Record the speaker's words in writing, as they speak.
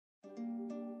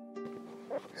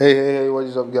Hey, what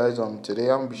is up, guys? Today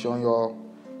I'm gonna be showing y'all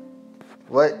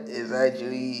what is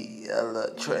actually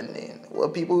trending.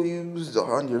 What people use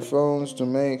on your phones to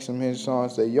make some hit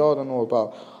songs that y'all don't know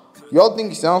about. Y'all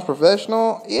think it sounds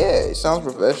professional? Yeah, it sounds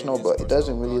professional, but it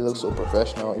doesn't really look so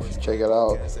professional if you check it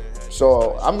out.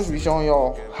 So I'm just be showing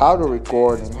y'all how to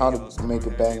record and how to make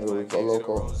a banger with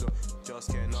Voloco.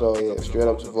 So yeah, straight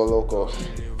up to Voloco.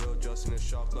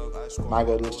 My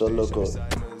God, looks so loco.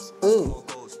 Ooh.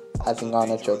 I think I'm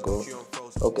gonna choco.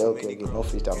 Okay. No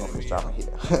freestyle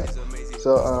here.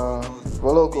 So,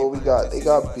 Voloco, they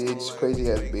got beats,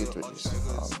 crazy ass beats, which is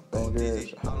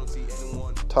bangers,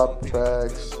 top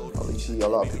tracks. You see a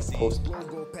lot of people post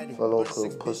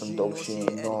Voloco, put some dope shit,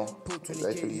 it's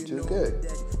actually too good.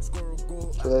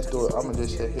 So let's do it. I'm gonna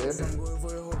just sit here.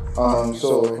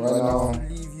 So right now,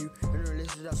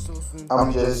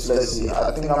 let's see.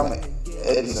 I think I'm gonna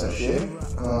edit some shit.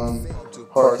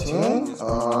 Hard tune,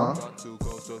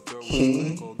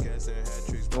 key.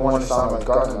 You want to sound like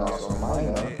Gunna now, so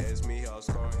minor.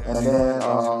 And then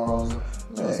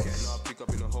mix.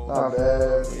 Not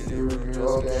bad.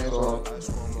 Okay, so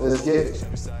let's get it.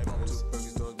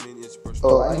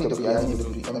 Oh, I need the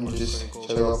beat. Let me just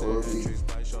chill out for a beat.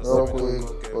 Real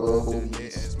quick, local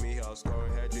beats.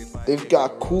 They've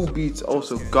got cool beats,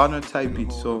 also Gunna type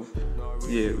beats. So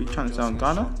yeah, we trying to sound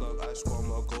Gunna.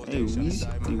 Hey, Weezy,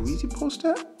 did Weezy post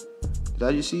that? Did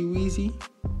I just see Weezy?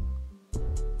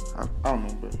 I don't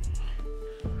know, but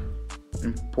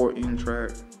important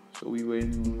track. So we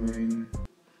waiting.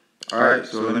 Alright,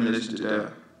 so let me listen to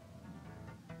that.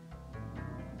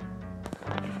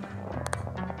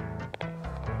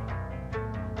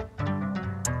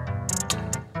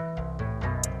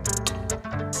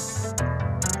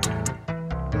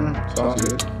 Sounds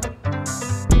good.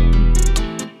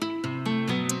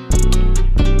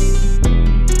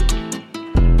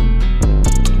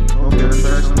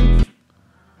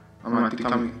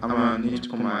 I'm gonna need to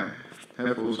put my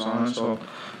headphones on, so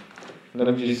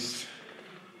let me just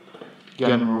get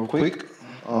them real quick.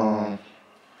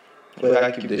 But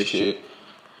I keep this shit.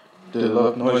 There's a lot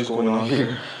of noise going on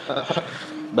here.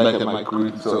 Back at my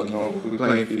crew, so we're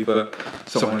playing FIFA.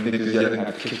 Someone thinks he's yelling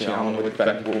at the kitchen. I don't know what's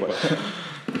back for, but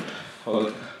hold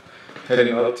on.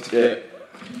 Heading up to get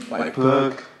my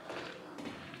plug.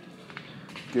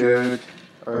 Good.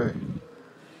 Alright.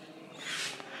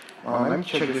 Let me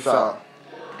check this out.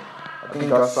 I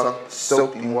think I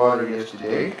soaked in water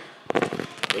yesterday.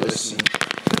 Let's see.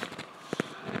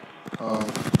 Oh,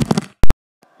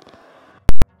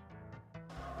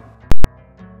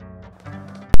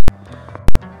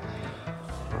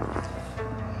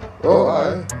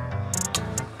 alright.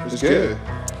 It's good.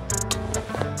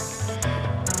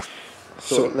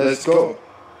 So let's go.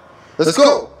 Let's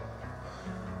go.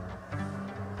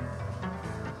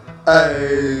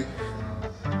 Hey.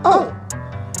 Oh.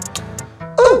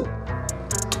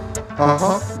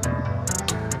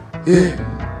 Yeah.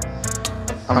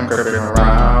 I'm creeping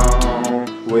around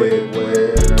with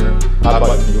I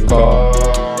bought a new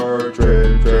car,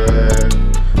 dread.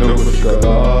 No push color.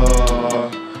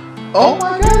 Oh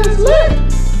my God, it's lit.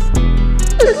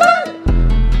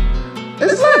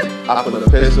 I put a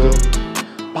pistol.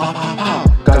 Pow.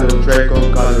 Got a little Draco,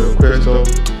 got a little crystal.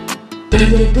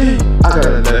 Ding. I got a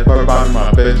leopard on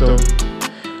my pistol.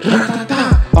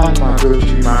 On my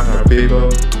Gucci, mind her people.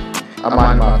 I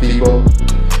mind my people.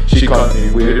 She called me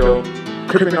weirdo.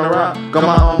 Creeping around, got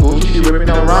my own Gucci, she whipping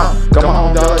around. Got my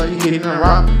own dollar, he hitting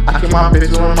around. I keep my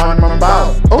pistol in my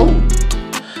bow. Oh,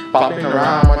 popping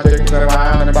around, my chickens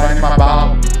around and biting my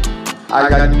bow. I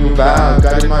got a new valve,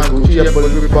 got in my Gucci, a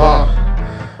bulletproof ball.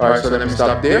 Alright, so let me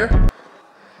stop there.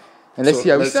 And let's see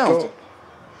how we sound.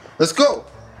 Let's go.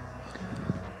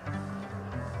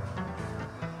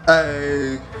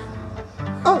 Hey.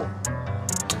 Oh.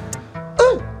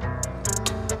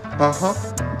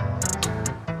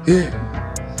 Yeah.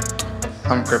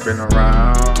 I'm creeping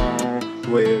around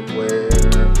with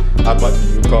I bought a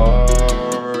new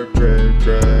car,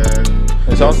 dread.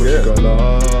 It sounds good.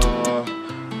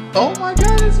 Oh my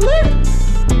God, it's lit.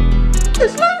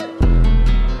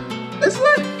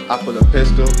 I pull a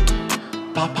pistol.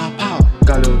 Pow.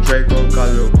 Got a little Draco, got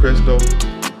a little crystal.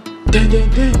 Ding.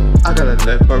 I got a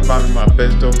leopard on my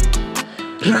pistol.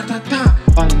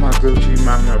 On my Gucci,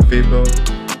 mind her people.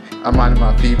 I'm on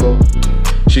my people.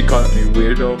 She called me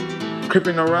weirdo.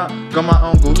 Creeping around, got my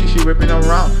own Gucci, she whipping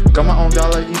around. Got my own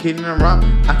dollar, he hitting around.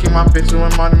 I keep my pistol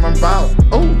in my bow.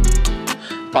 Oh,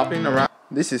 popping around.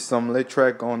 This is some lit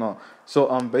track going on. So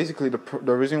basically the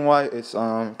reason why it's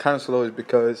kind of slow is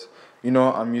because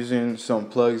I'm using some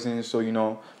plugs in, so it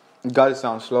gotta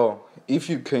sound slow. If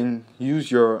you can use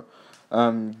your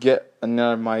get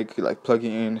another mic, like plug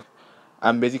it in.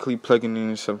 I'm basically plugging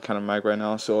in some kind of mic right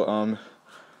now, so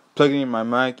plugging in my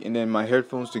mic and then my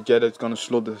headphones together, it's gonna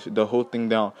slow the whole thing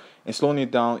down. And slowing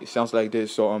it down, it sounds like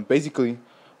this. So basically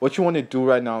what you want to do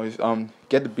right now is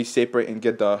get the beat separate and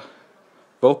get the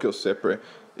vocals separate.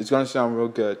 It's gonna sound real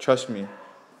good, trust me.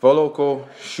 Voloco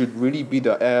should really be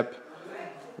the app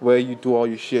where you do all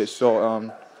your shit.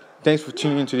 So thanks for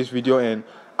tuning into this video, and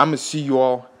I'm gonna see you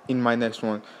all in my next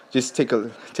one. Just take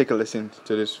a listen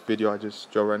to this video I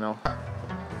just dropped right now.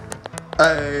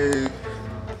 Hey.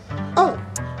 Oh.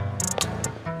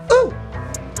 Oh.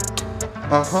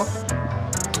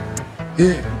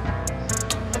 Yeah.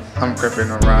 I'm creeping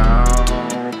around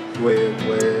with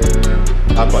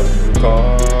I bought a new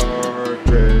car,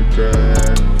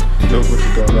 dread. Look what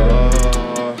you got.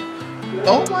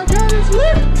 Oh my god, it's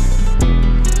lit.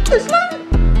 It's lit.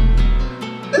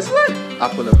 It's lit. I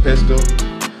put a pistol.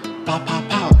 Pow, pow,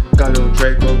 pow. Got a little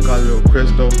Draco, got a little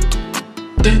crystal.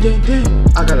 Ding, ding, ding.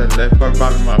 I got a left bar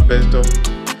in my pistol.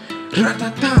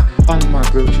 Ra-ta-ta. On my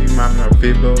Gucci, I'm not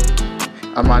feeble.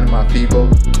 I'm on my feeble.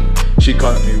 She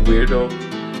called me weirdo.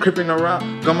 Creeping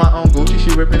around. Got my own Gucci, she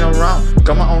ripping around.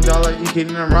 Got my own dollar, he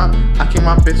hitting around. I keep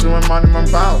my pistol and money in my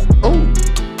bow. Ooh.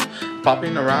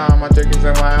 Popping around, my chickens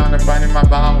and why I'm finding my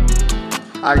bow.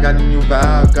 I got a new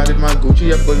vibe, got it my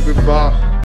Gucci, I put it before.